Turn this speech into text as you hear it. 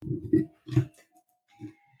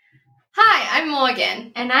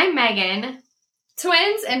Morgan. And I'm Megan,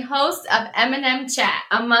 Twins and hosts of M&M Chat,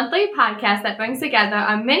 a monthly podcast that brings together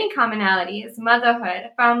our many commonalities: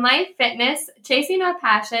 motherhood, farm life, fitness, chasing our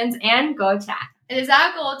passions, and Go Chat. It is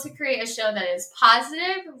our goal to create a show that is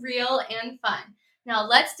positive, real, and fun. Now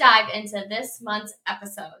let's dive into this month's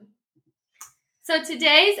episode. So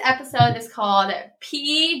today's episode is called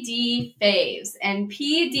PD Faves, and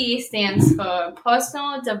PD stands for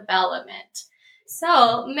Personal Development.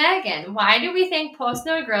 So, Megan, why do we think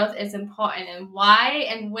personal growth is important, and why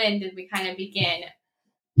and when did we kind of begin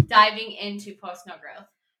diving into personal growth?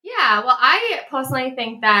 Yeah, well, I personally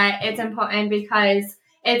think that it's important because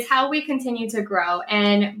it's how we continue to grow.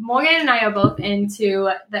 And Morgan and I are both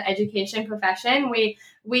into the education profession. We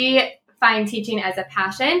find teaching as a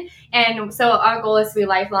passion. And so our goal is to be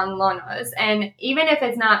lifelong learners. And even if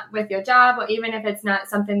it's not with your job, or even if it's not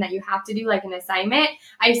something that you have to do like an assignment,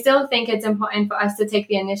 I still think it's important for us to take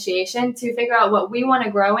the initiation to figure out what we want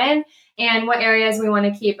to grow in and what areas we want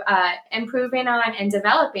to keep improving on and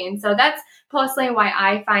developing. So that's personally why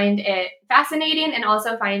I find it fascinating and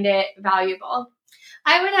also find it valuable.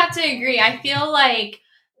 I would have to agree. I feel like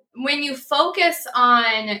when you focus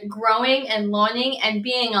on growing and learning and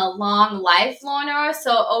being a long life learner,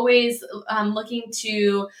 so always looking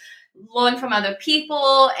to learn from other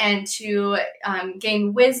people and to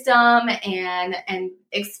gain wisdom and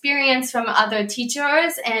experience from other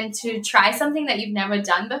teachers and to try something that you've never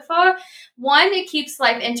done before. One, it keeps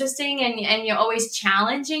life interesting and you're always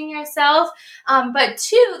challenging yourself. But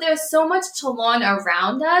two, there's so much to learn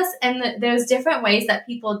around us, and there's different ways that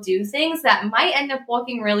people do things that might end up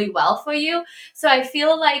working really well for you. So I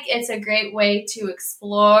feel like it's a great way to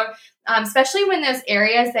explore, especially when there's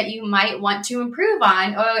areas that you might want to improve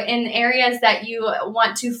on, or in areas that you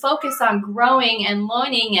want to focus on growing and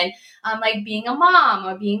learning, and like being a mom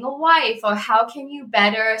or being a wife, or how can you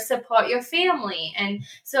better support your family. And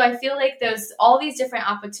so I feel like there's all these different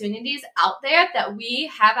opportunities out there that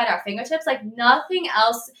we have at our fingertips, like nothing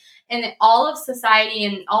else in all of society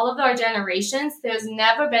and all of our generations. There's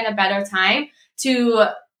never been a better time to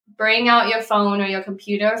bring out your phone or your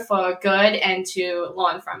computer for good and to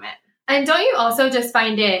learn from it. And don't you also just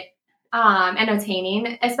find it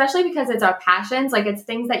entertaining, especially because it's our passions, like it's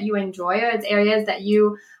things that you enjoy, or it's areas that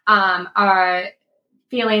you are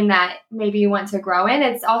feeling that maybe you want to grow in.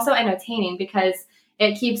 It's also entertaining because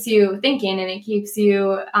it keeps you thinking, and it keeps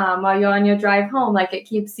you while you're on your drive home, like it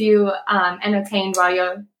keeps you entertained while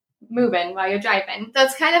you're moving, while you're driving.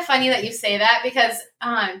 That's kind of funny that you say that, because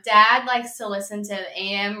Dad likes to listen to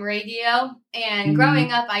AM radio, and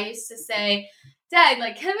growing up I used to say, Dad,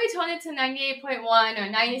 like, can we turn it to 98.1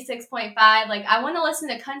 or 96.5? Like, I want to listen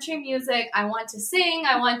to country music. I want to sing.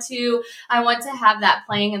 I want to have that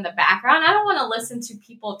playing in the background. I don't want to listen to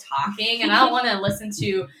people talking, and I don't want to listen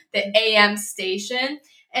to the AM station.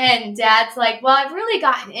 And Dad's like, well, I've really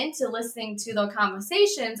gotten into listening to the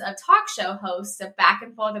conversations of talk show hosts of back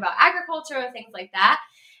and forth about agriculture or things like that.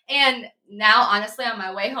 And now, honestly, on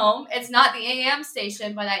my way home, it's not the AM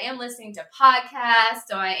station, but I am listening to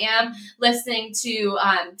podcasts, or I am listening to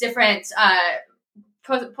different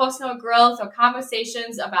personal growth or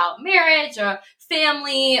conversations about marriage or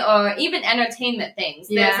family or even entertainment things.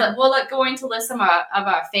 Yeah. We're going to list some of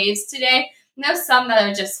our faves today. And there's some that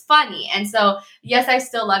are just funny. And so, yes, I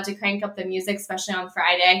still love to crank up the music, especially on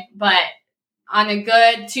Friday, but on a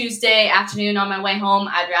good Tuesday afternoon on my way home,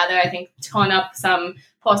 I'd rather, I think, turn up some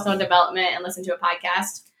personal development and listen to a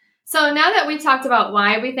podcast. So now that we talked about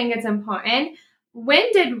why we think it's important,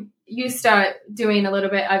 when did you start doing a little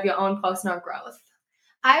bit of your own personal growth?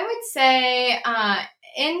 I would say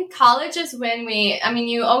in college is when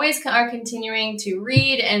you always are continuing to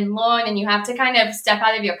read and learn, and you have to kind of step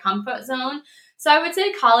out of your comfort zone. So I would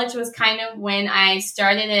say college was kind of when I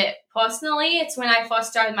started it personally. It's when I first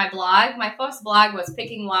started my blog. My first blog was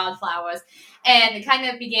Picking Wildflowers, and it kind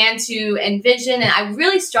of began to envision, and I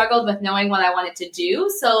really struggled with knowing what I wanted to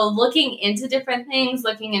do. So looking into different things,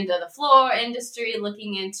 looking into the floral industry,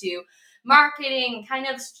 looking into marketing, kind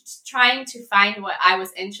of trying to find what I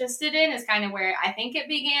was interested in is kind of where I think it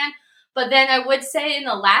began. But then I would say in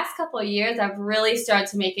the last couple of years, I've really started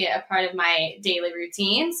to make it a part of my daily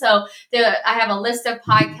routine. So I have a list of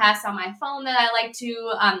podcasts on my phone that I like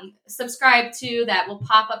to subscribe to that will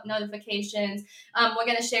pop up notifications. We're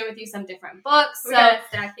going to share with you some different books. So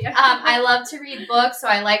I love to read books. So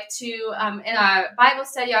I like to, in our Bible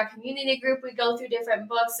study, our community group, we go through different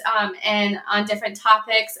books and on different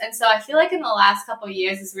topics. And so I feel like in the last couple of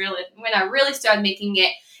years is really when I really started making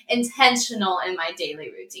it intentional in my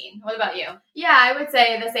daily routine. What about you? Yeah, I would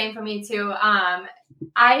say the same for me too.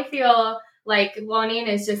 I feel like learning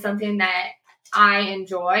is just something that I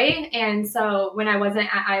enjoy. And so when I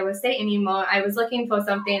wasn't at Iowa State anymore, I was looking for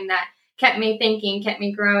something that kept me thinking, kept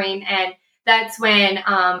me growing. And that's when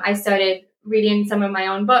I started reading some of my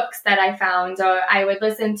own books that I found, or I would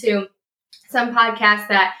listen to some podcasts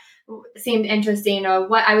that seemed interesting, or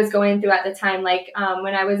what I was going through at the time. Like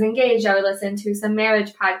when I was engaged, I would listen to some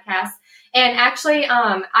marriage podcasts. And actually,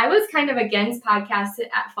 I was kind of against podcasts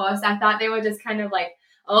at first. I thought they were just kind of like,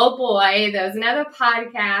 oh boy, there's another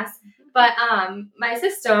podcast. But my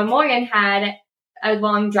sister, Morgan, had a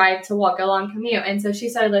long drive to work, a long commute. And so she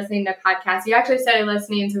started listening to podcasts. You actually started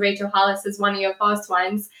listening to Rachel Hollis as one of your first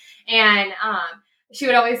ones. And she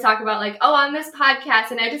would always talk about like, oh, on this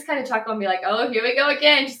podcast. And I just kind of chuckle and be like, oh, here we go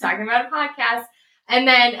again. She's talking about a podcast. And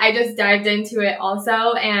then I just dived into it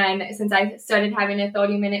also. And since I started having a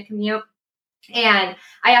 30-minute commute, and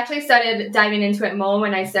I actually started diving into it more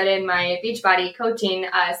when I started my Beachbody coaching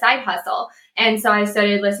side hustle. And so I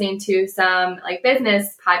started listening to some like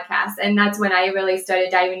business podcasts, and that's when I really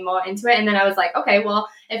started diving more into it. And then I was like, okay, well,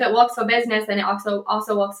 if it works for business, then it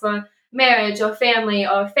also works for marriage or family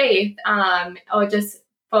or faith, or just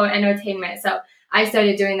for entertainment. So I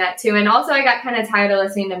started doing that too. And also I got kind of tired of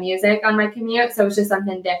listening to music on my commute. So it was just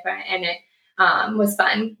something different, and it was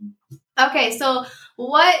fun. Okay, so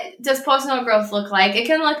what does personal growth look like? It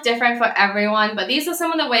can look different for everyone, but these are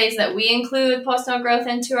some of the ways that we include personal growth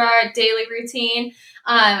into our daily routine.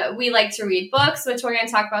 We like to read books, which we're going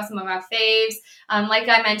to talk about some of our faves. Like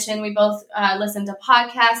I mentioned, we both listen to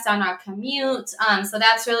podcasts on our commute, so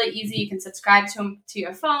that's really easy. You can subscribe to them to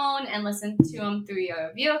your phone and listen to them through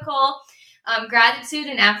your vehicle. Gratitude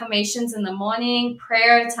and affirmations in the morning,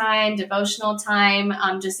 prayer time, devotional time,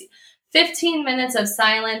 just 15 minutes of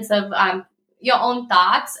silence of your own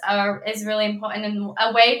thoughts is really important, and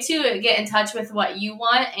a way to get in touch with what you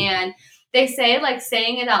want. And they say like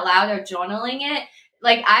saying it out loud or journaling it.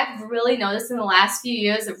 Like I've really noticed in the last few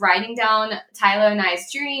years of writing down Tyler and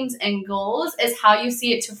I's dreams and goals is how you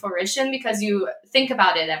see it to fruition, because you think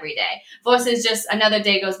about it every day versus just another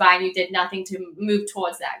day goes by and you did nothing to move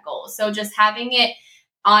towards that goal. So just having it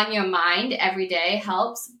on your mind every day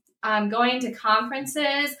helps. Going to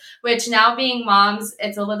conferences, which now being moms,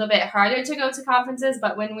 it's a little bit harder to go to conferences.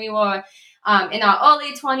 But when we were in our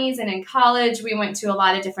early 20s and in college, we went to a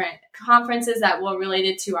lot of different conferences that were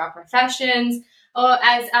related to our professions. Or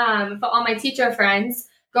as for all my teacher friends,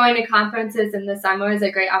 going to conferences in the summer is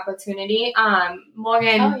a great opportunity.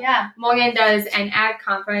 Morgan does an ag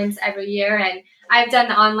conference every year, and I've done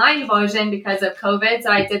the online version because of COVID.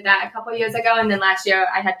 So I did that a couple years ago. And then last year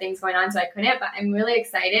I had things going on, so I couldn't. But I'm really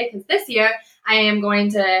excited because this year I am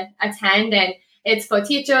going to attend, and it's for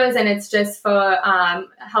teachers, and it's just for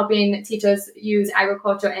helping teachers use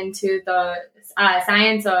agriculture into the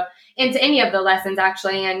science, or into any of the lessons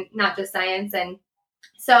actually, and not just science. And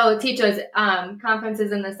so teachers,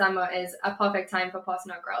 conferences in the summer is a perfect time for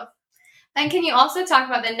personal growth. And can you also talk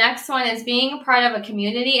about the next one is being a part of a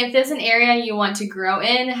community? If there's an area you want to grow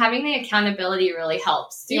in, having the accountability really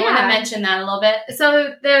helps. Do you want to mention that a little bit?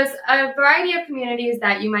 So there's a variety of communities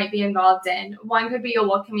that you might be involved in. One could be your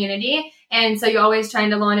work community. And so you're always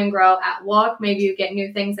trying to learn and grow at work. Maybe you get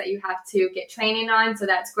new things that you have to get training on. So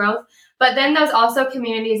that's growth. But then there's also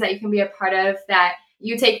communities that you can be a part of that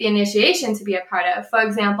you take the initiation to be a part of. For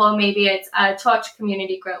example, maybe it's a church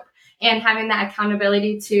community group, and having that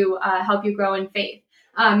accountability to help you grow in faith.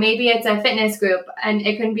 Maybe it's a fitness group, and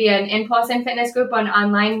it can be an in-person fitness group or an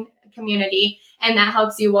online community, and that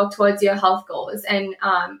helps you work towards your health goals and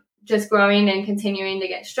just growing and continuing to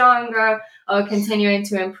get stronger or continuing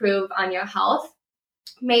to improve on your health.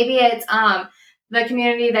 Maybe it's the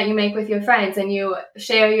community that you make with your friends, and you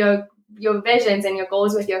share your visions and your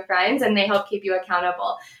goals with your friends, and they help keep you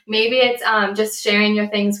accountable. Maybe it's just sharing your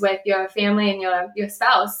things with your family and your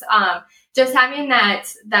spouse. Just having that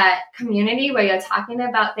community where you're talking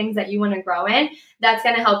about things that you want to grow in, that's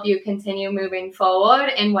going to help you continue moving forward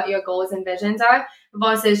in what your goals and visions are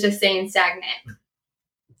versus just staying stagnant.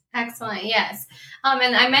 Excellent. Yes.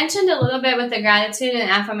 And I mentioned a little bit with the gratitude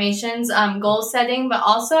and affirmations, goal setting, but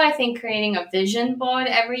also I think creating a vision board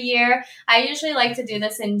every year. I usually like to do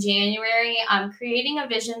this in January, creating a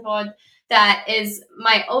vision board that is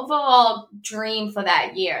my overall dream for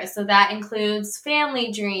that year. So that includes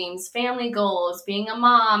family dreams, family goals, being a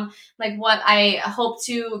mom, like what I hope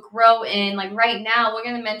to grow in. Like right now, we're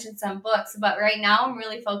going to mention some books, but right now I'm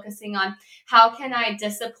really focusing on how can I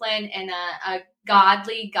discipline in a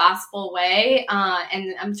godly gospel way.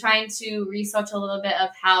 And I'm trying to research a little bit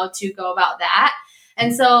of how to go about that.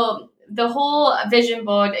 And so the whole vision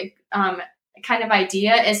board kind of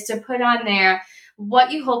idea is to put on there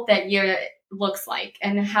what you hope that your looks like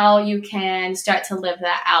and how you can start to live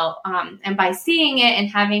that out. And by seeing it and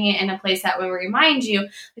having it in a place that will remind you,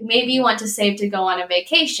 like maybe you want to save to go on a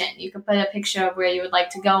vacation. You could put a picture of where you would like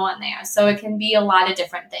to go on there. So it can be a lot of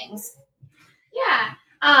different things.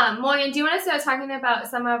 Yeah. Morgan, do you want to start talking about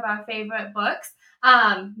some of our favorite books?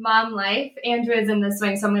 Mom Life. Andrew is in the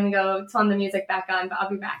swing, so I'm going to go turn the music back on, but I'll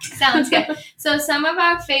be back. Sounds good. So some of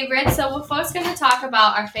our favorites. So we're first going to talk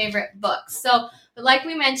about our favorite books. So like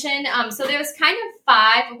we mentioned, so there's kind of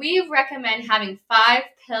 5. We recommend having 5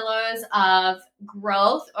 pillars of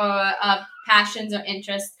growth or of passions or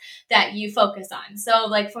interests that you focus on. So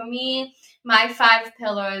like for me, my 5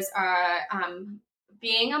 pillars are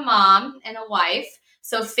being a mom and a wife,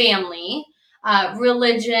 so family,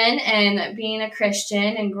 religion and being a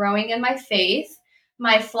Christian and growing in my faith,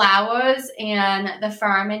 my flowers and the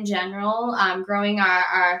farm in general, growing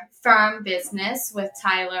our farm business with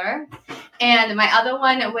Tyler. And my other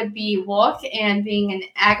one would be work and being an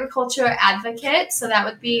agriculture advocate. So that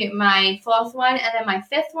would be my 4th one. And then my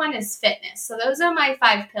 5th one is fitness. So those are my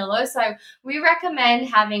 5 pillars. So we recommend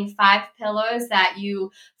having 5 pillars that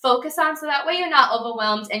you focus on. So that way you're not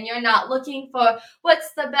overwhelmed and you're not looking for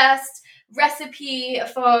what's the best recipe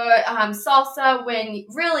for salsa when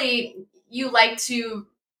really you like to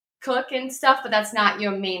cook and stuff, but that's not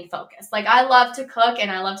your main focus. Like I love to cook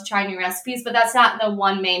and I love to try new recipes, but that's not the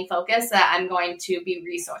one main focus that I'm going to be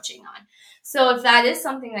researching on. So if that is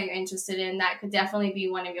something that you're interested in, that could definitely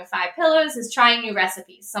be one of your 5 pillars, is trying new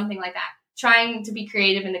recipes, something like that. Trying to be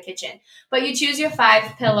creative in the kitchen. But you choose your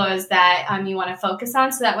 5 pillars that you want to focus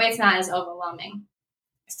on, so that way it's not as overwhelming.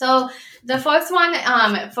 So the first one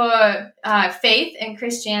for faith and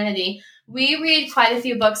Christianity, we read quite a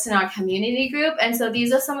few books in our community group, and so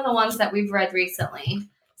these are some of the ones that we've read recently.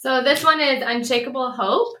 So this one is Unshakable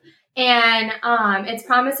Hope, and it's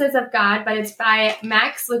Promises of God, but it's by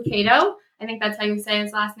Max Lucado. I think that's how you say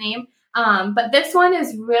his last name. But this one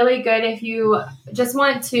is really good if you just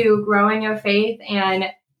want to grow in your faith and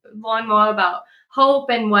learn more about hope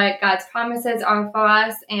and what God's promises are for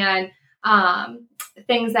us, and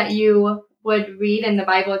things that you would read in the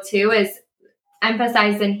Bible too is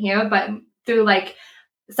emphasized in here, but through like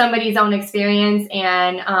somebody's own experience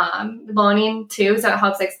and learning too. So it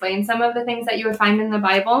helps explain some of the things that you would find in the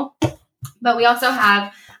Bible. But we also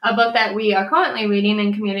have a book that we are currently reading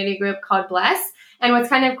in community group called Bless. And what's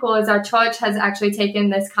kind of cool is our church has actually taken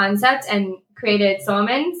this concept and created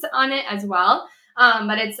sermons on it as well.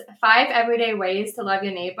 But it's 5 everyday ways to love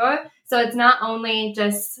your neighbor. So it's not only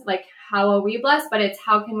just like how are we blessed, but it's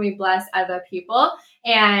how can we bless other people.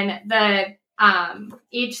 And the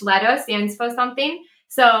each letter stands for something.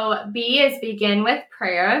 So B is begin with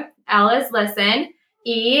prayer. L is listen.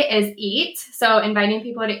 E is eat. So inviting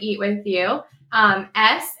people to eat with you.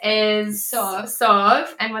 S is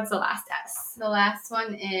serve. And what's the last S? The last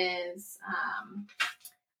one is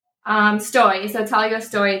story. So tell your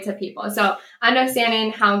story to people. So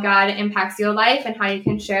understanding how God impacts your life and how you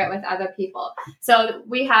can share it with other people. So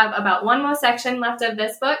we have about one more section left of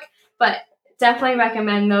this book, but definitely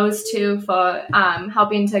recommend those 2 for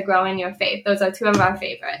helping to grow in your faith. Those are 2 of our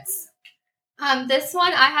favorites. This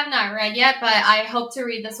one I have not read yet, but I hope to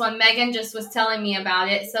read this one. Megan just was telling me about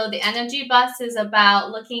it. So the energy bus is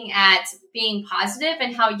about looking at being positive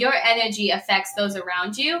and how your energy affects those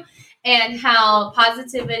around you, and how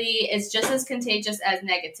positivity is just as contagious as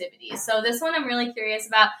negativity. So this one I'm really curious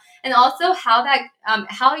about, and also how that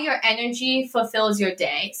how your energy fulfills your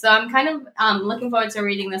day. So I'm kind of looking forward to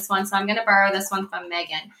reading this one. So I'm going to borrow this one from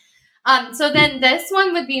Megan. So then this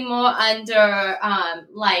one would be more under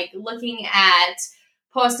like looking at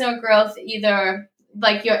personal growth, either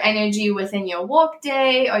like your energy within your work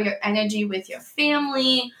day or your energy with your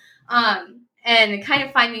family, and kind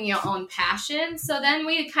of finding your own passion. So then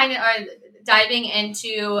we kind of are diving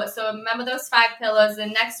into, so remember those 5 pillars. The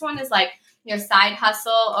next one is like your side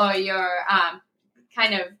hustle or your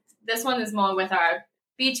kind of, this one is more with our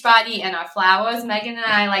Beachbody and our flowers. Megan and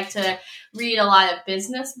I like to read a lot of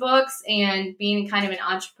business books and being kind of an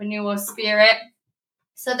entrepreneurial spirit.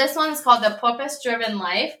 So this one is called The Purpose-Driven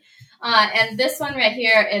Life. And this one right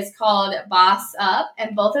here is called Boss Up.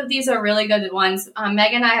 And both of these are really good ones.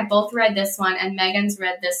 Megan and I have both read this one, and Megan's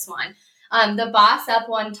read this one. The Boss Up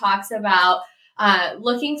one talks about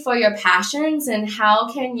looking for your passions and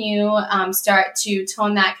how can you start to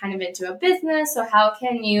turn that kind of into a business, or how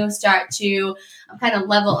can you start to kind of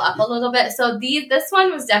level up a little bit. So this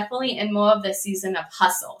one was definitely in more of the season of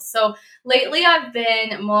hustle. So lately I've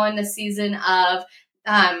been more in the season of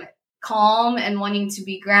calm and wanting to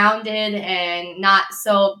be grounded and not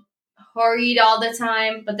so hurried all the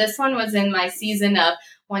time. But this one was in my season of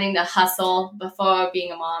wanting to hustle before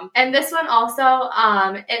being a mom. And this one also,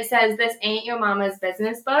 it says, this ain't your mama's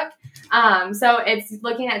business book. So it's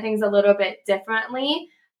looking at things a little bit differently,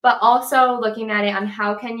 but also looking at it on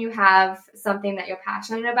how can you have something that you're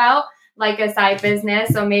passionate about, like a side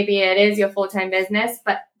business, or maybe it is your full-time business,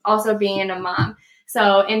 but also being a mom.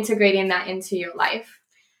 So integrating that into your life.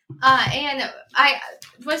 And I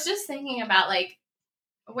was just thinking about, like,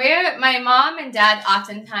 where my mom and dad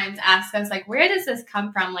oftentimes ask us, like, where does this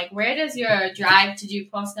come from? Like, where does your drive to do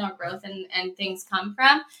personal growth and things come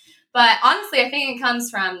from? But honestly, I think it comes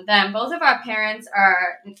from them. Both of our parents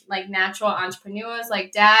are, like, natural entrepreneurs.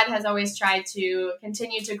 Like, dad has always tried to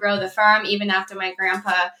continue to grow the firm even after my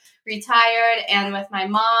grandpa retired. And with my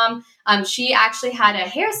mom, she actually had a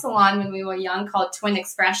hair salon when we were young called Twin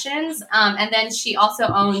Expressions. And then she also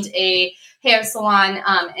owned a hair salon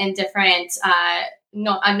in different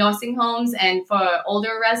nursing homes and for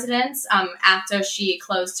older residents after she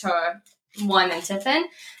closed her one in Tiffin.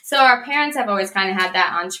 So our parents have always kind of had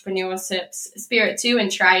that entrepreneurship spirit too, and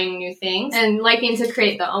trying new things and liking to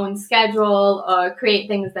create their own schedule or create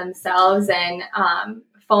things themselves and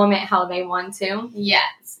form it how they want to.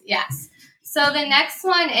 Yes. So the next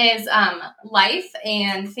one is life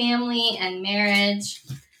and family and marriage.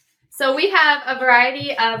 So we have a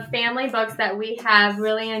variety of family books that we have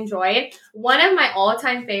really enjoyed. One of my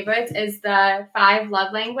all-time favorites is the 5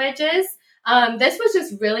 Love Languages. This was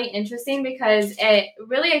just really interesting because it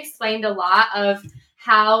really explained a lot of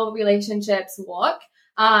how relationships work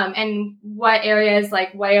and what areas,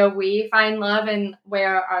 like, where we find love and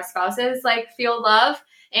where our spouses, like, feel love.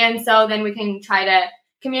 And so then we can try to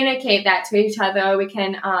communicate that to each other. We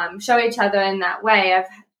can show each other in that way of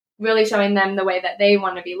really showing them the way that they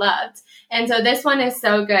want to be loved. And so this one is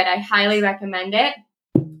so good. I highly recommend it.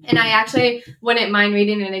 And I actually wouldn't mind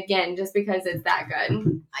reading it again just because it's that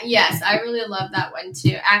good. Yes, I really love that one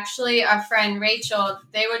too. Actually, our friend Rachel,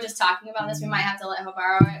 they were just talking about this. We might have to let her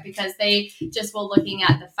borrow it because they just were looking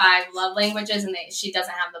at the 5 love languages and she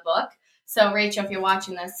doesn't have the book. So Rachel, if you're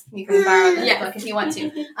watching this, you can borrow this book if you want to.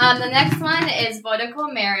 The next one is vertical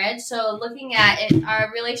marriage. So looking at it,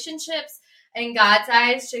 our relationships in God's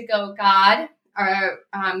eyes should go God, our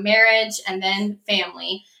marriage, and then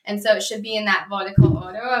family. And so it should be in that vertical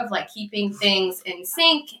order of, like, keeping things in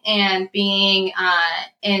sync and being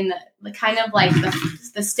in the kind of like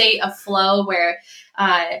the state of flow where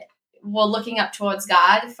we're looking up towards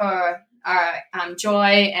God for our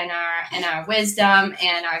joy and our wisdom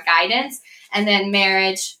and our guidance. And then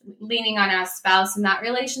marriage, leaning on our spouse in that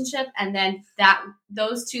relationship. And then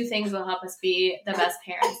those two things will help us be the best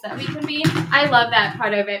parents that we can be. I love that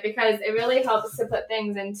part of it because it really helps to put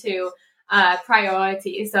things into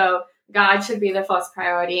priority. So God should be the first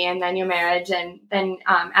priority, and then your marriage, and then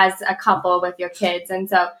as a couple with your kids. And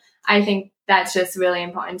so I think that's just really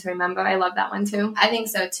important to remember. I love that one too. I think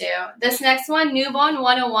so too. This next one, Newborn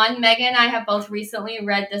 101. Megan and I have both recently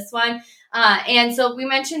read this one. And so we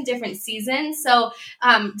mentioned different seasons. So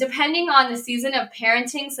depending on the season of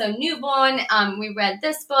parenting, so newborn, we read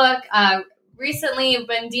this book. Recently,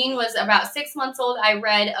 when Dean was about 6 months old, I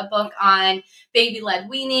read a book on baby-led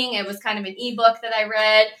weaning. It was kind of an ebook that I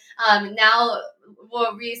read. Now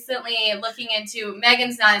we're recently looking into,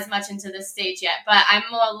 Megan's not as much into this stage yet, but I'm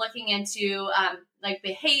more looking into like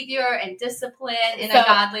behavior and discipline in a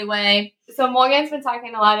godly way. So Morgan's been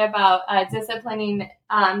talking a lot about disciplining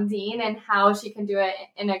Dean and how she can do it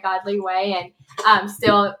in a godly way and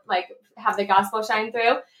still, like, have the gospel shine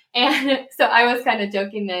through. And so I was kind of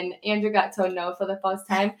joking, and Andrew got told no for the first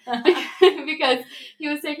time because he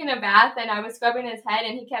was taking a bath and I was scrubbing his head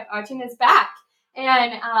and he kept arching his back.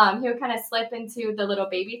 And he would kind of slip into the little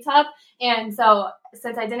baby tub. And so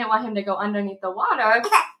since I didn't want him to go underneath the water,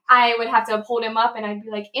 I would have to hold him up and I'd be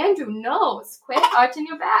like, Andrew, no, quit arching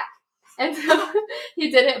your back. And so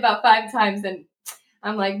he did it about 5 times. And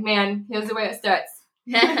I'm like, man, here's the way it starts.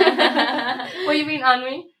 What do you mean on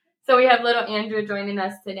me? So we have little Andrew joining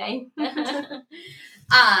us today.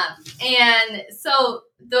 And so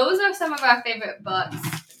those are some of our favorite books.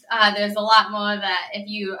 There's a lot more that if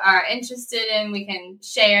you are interested in, we can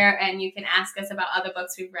share, and you can ask us about other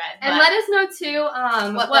books we've read. And let us know, too,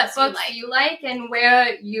 what books you like and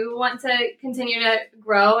where you want to continue to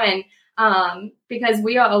grow. And because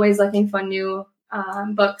we are always looking for new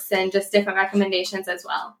books and just different recommendations as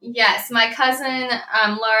well. Yes, my cousin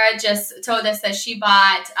Laura just told us that she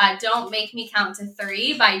bought Don't Make Me Count to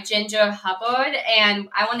 3 by Ginger Hubbard, and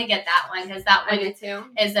I want to get that one because that one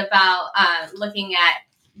is about looking at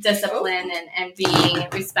discipline and being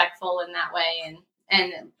respectful in that way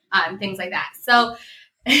and things like that. So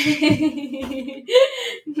the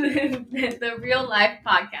real life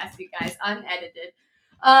podcast, you guys, unedited.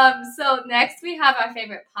 So next we have our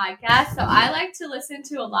favorite podcast. So I like to listen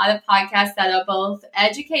to a lot of podcasts that are both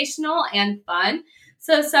educational and fun.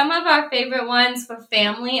 So some of our favorite ones for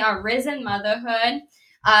family are Riz and Motherhood.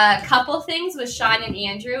 Couple things with Sean and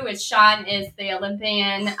Andrew, which Sean is the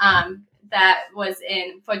Olympian that was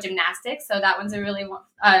in for gymnastics. So that one's a really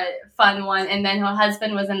fun one. And then her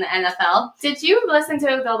husband was in the NFL. Did you listen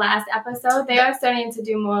to the last episode? They are starting to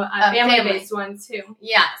do more family-based ones too.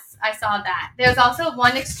 Yes, I saw that. There's also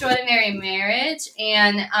One Extraordinary Marriage,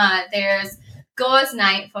 and there's Girls'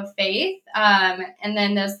 Night for Faith. And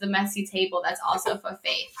then there's The Messy Table that's also for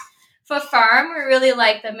Faith. For farm, we really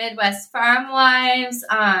like the Midwest Farm Wives,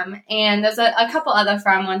 and there's a couple other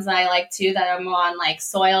farm ones that I like too that are more on like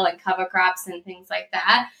soil and cover crops and things like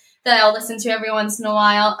that I'll listen to every once in a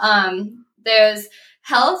while. There's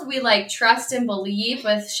health, we like Trust and Believe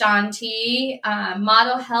with Shaun T,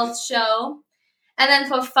 Model Health Show. And then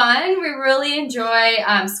for fun, we really enjoy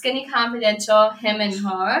Skinny Confidential, Him and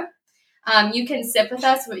Her. You Can Sip With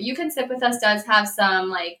Us. You Can Sip With Us does have some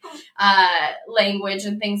like language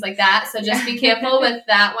and things like that. So just be careful with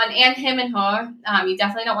that one. And Him and Her. You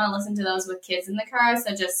definitely don't want to listen to those with kids in the car.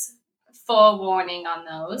 So just forewarning on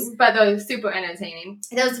those. But they're super entertaining.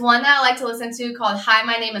 There's one that I like to listen to called Hi,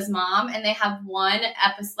 My Name is Mom. And they have one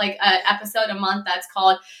episode a month that's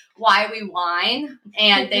called Why We Whine.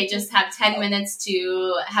 And they just have 10 minutes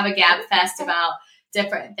to have a gab fest about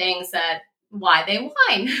different things why they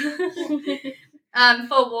whine.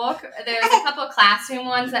 For work, there's a couple of classroom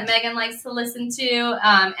ones that Megan likes to listen to.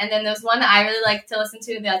 And then there's one that I really like to listen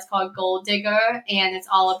to that's called Gold Digger. And it's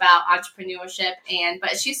all about entrepreneurship.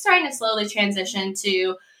 But she's starting to slowly transition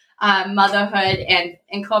to motherhood and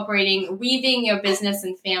weaving your business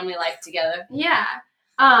and family life together. Yeah.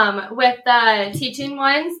 With the teaching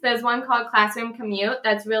ones, there's one called Classroom Commute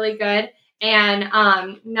that's really good. And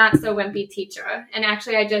Not So Wimpy Teacher. And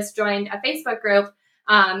actually, I just joined a Facebook group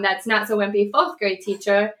that's Not So Wimpy 4th grade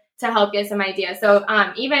teacher to help get some ideas. So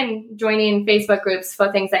even joining Facebook groups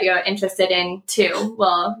for things that you're interested in too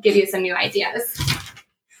will give you some new ideas.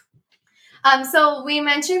 So we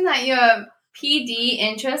mentioned that your PD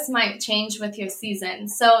interest might change with your season.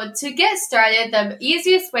 So to get started, the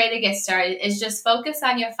easiest way to get started is just focus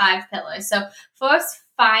on your 5 pillars. So first,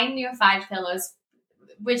 find your 5 pillars,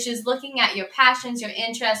 which is looking at your passions, your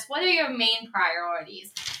interests, what are your main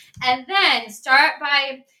priorities? And then start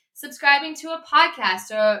by subscribing to a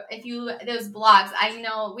podcast, or there's blogs. I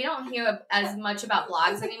know we don't hear as much about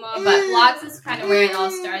blogs anymore, but blogs is kind of where it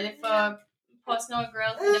all started for personal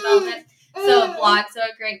growth and development. So blogs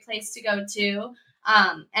are a great place to go to.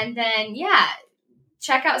 And then,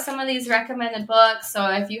 check out some of these recommended books. So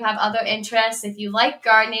if you have other interests, if you like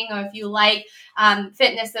gardening or if you like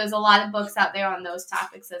fitness, there's a lot of books out there on those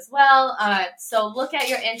topics as well. So look at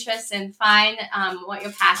your interests and find what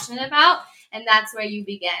you're passionate about, and that's where you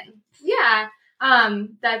begin. Yeah,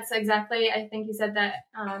 that's exactly, I think you said that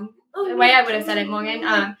the way I would have said it,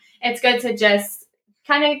 Morgan. It's good to just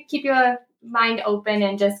kind of keep your mind open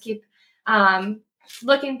and just keep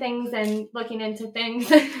looking into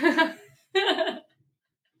things.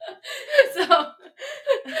 So,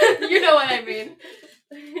 you know what I mean.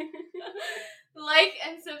 Like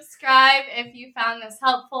and subscribe if you found this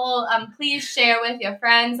helpful. Please share with your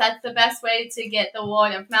friends. That's the best way to get the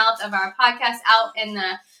word of mouth of our podcast out in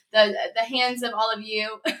the hands of all of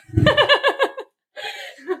you.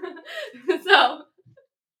 So,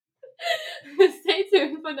 stay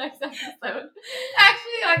tuned for next episode.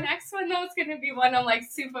 Actually, our next one, though, is going to be one I'm,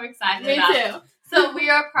 super excited about. Me too. So we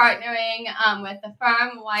are partnering with the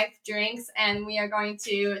Farm Wife Drinks, and we are going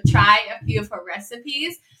to try a few of her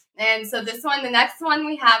recipes. And so the next one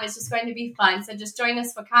we have is just going to be fun. So just join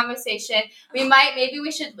us for conversation. Maybe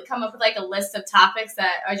we should come up with a list of topics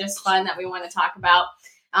that are just fun that we want to talk about.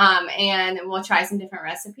 And we'll try some different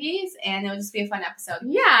recipes, and it'll just be a fun episode.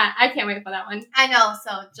 Yeah, I can't wait for that one. I know.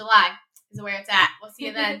 So July is where it's at. We'll see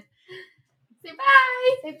you then. Say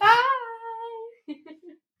bye. Say bye.